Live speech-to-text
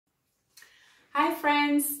Hi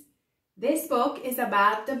friends! This book is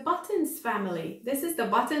about the Buttons family. This is the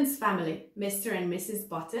Buttons family, Mr. and Mrs.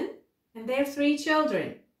 Button, and their 3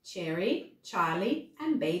 children, Cherry, Charlie,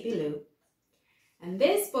 and Baby Lou. And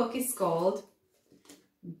this book is called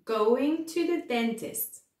Going to the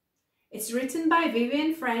Dentist. It's written by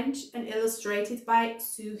Vivian French and illustrated by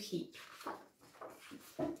Sue Heap.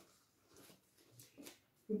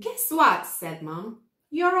 Guess what? Said Mom.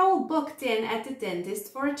 You're all booked in at the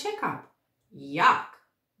dentist for a checkup. Yuck!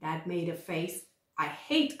 Dad made a face. I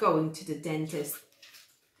hate going to the dentist.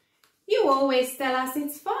 You always tell us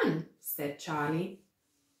it's fun, said Charlie.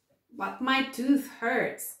 But my tooth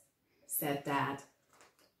hurts, said Dad.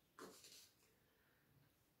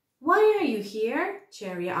 Why are you here?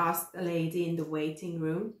 Cherry asked a lady in the waiting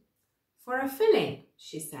room. For a filling,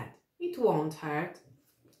 she said. It won't hurt.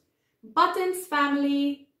 Buttons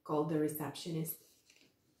family, called the receptionist.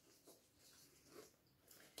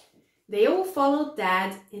 They all followed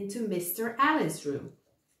Dad into Mr. Alley's room.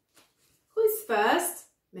 Who's first?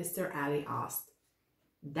 Mr. Alley asked.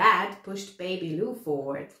 Dad pushed Baby Lou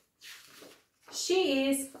forward. She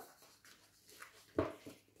is.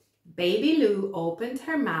 Baby Lou opened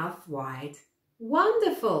her mouth wide.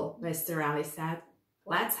 Wonderful, Mr. Alley said.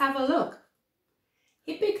 Let's have a look.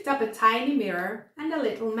 He picked up a tiny mirror and a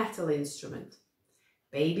little metal instrument.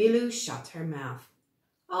 Baby Lou shut her mouth.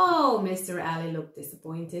 Oh, Mr. Alley looked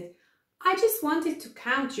disappointed. I just wanted to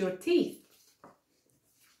count your teeth.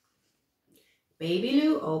 Baby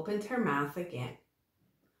Lou opened her mouth again.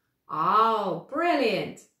 Oh,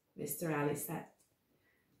 brilliant, Mr. Alley said.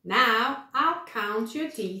 Now I'll count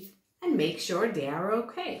your teeth and make sure they are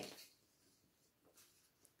okay.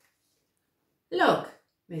 Look,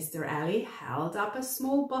 Mr. Alley held up a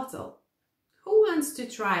small bottle. Who wants to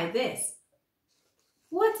try this?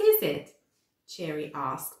 What is it? Cherry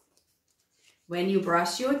asked. When you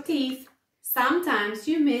brush your teeth, sometimes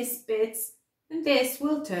you miss bits and this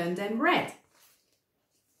will turn them red.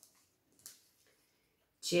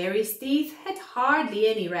 Cherry's teeth had hardly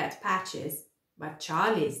any red patches, but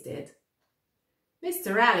Charlie's did.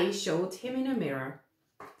 Mr. Alley showed him in a mirror.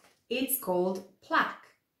 It's called plaque,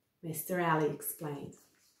 Mr. Alley explained.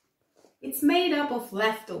 It's made up of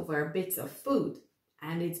leftover bits of food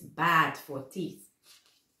and it's bad for teeth.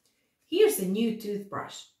 Here's a new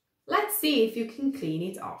toothbrush. Let's see if you can clean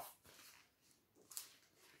it off.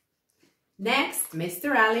 Next,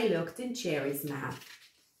 Mr. Alley looked in Cherry's mouth.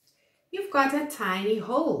 You've got a tiny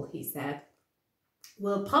hole, he said.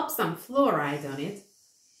 We'll pop some fluoride on it.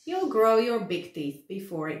 You'll grow your big teeth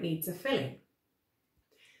before it needs a filling.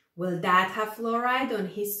 Will Dad have fluoride on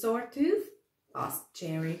his sore tooth? Asked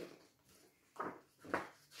Cherry.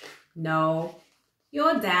 No,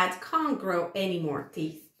 your dad can't grow any more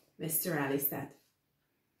teeth, Mr. Alley said.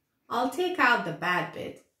 I'll take out the bad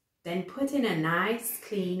bit, then put in a nice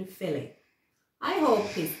clean filling. I hope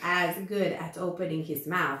he's as good at opening his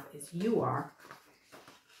mouth as you are.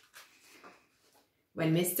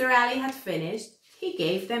 When Mr. Alley had finished, he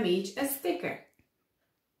gave them each a sticker.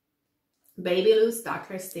 Baby Lou stuck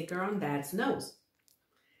her sticker on Dad's nose.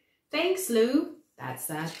 Thanks, Lou, Dad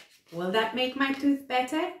said. Will that make my tooth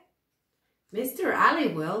better? Mr. Alley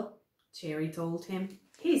will, Cherry told him.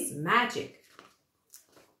 He's magic.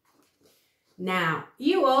 Now,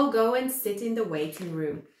 you all go and sit in the waiting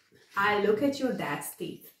room. I'll look at your dad's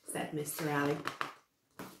teeth, said Mr. Alley.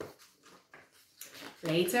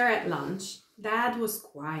 Later at lunch, Dad was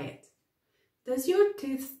quiet. Does your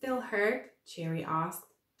tooth still hurt? Cherry asked.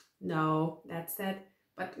 No, Dad said,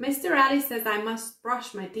 but Mr. Alley says I must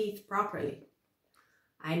brush my teeth properly.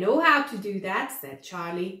 I know how to do that, said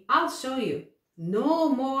Charlie. I'll show you. No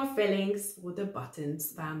more fillings for the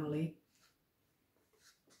Buttons family.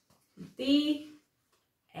 The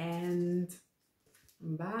end.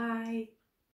 Bye.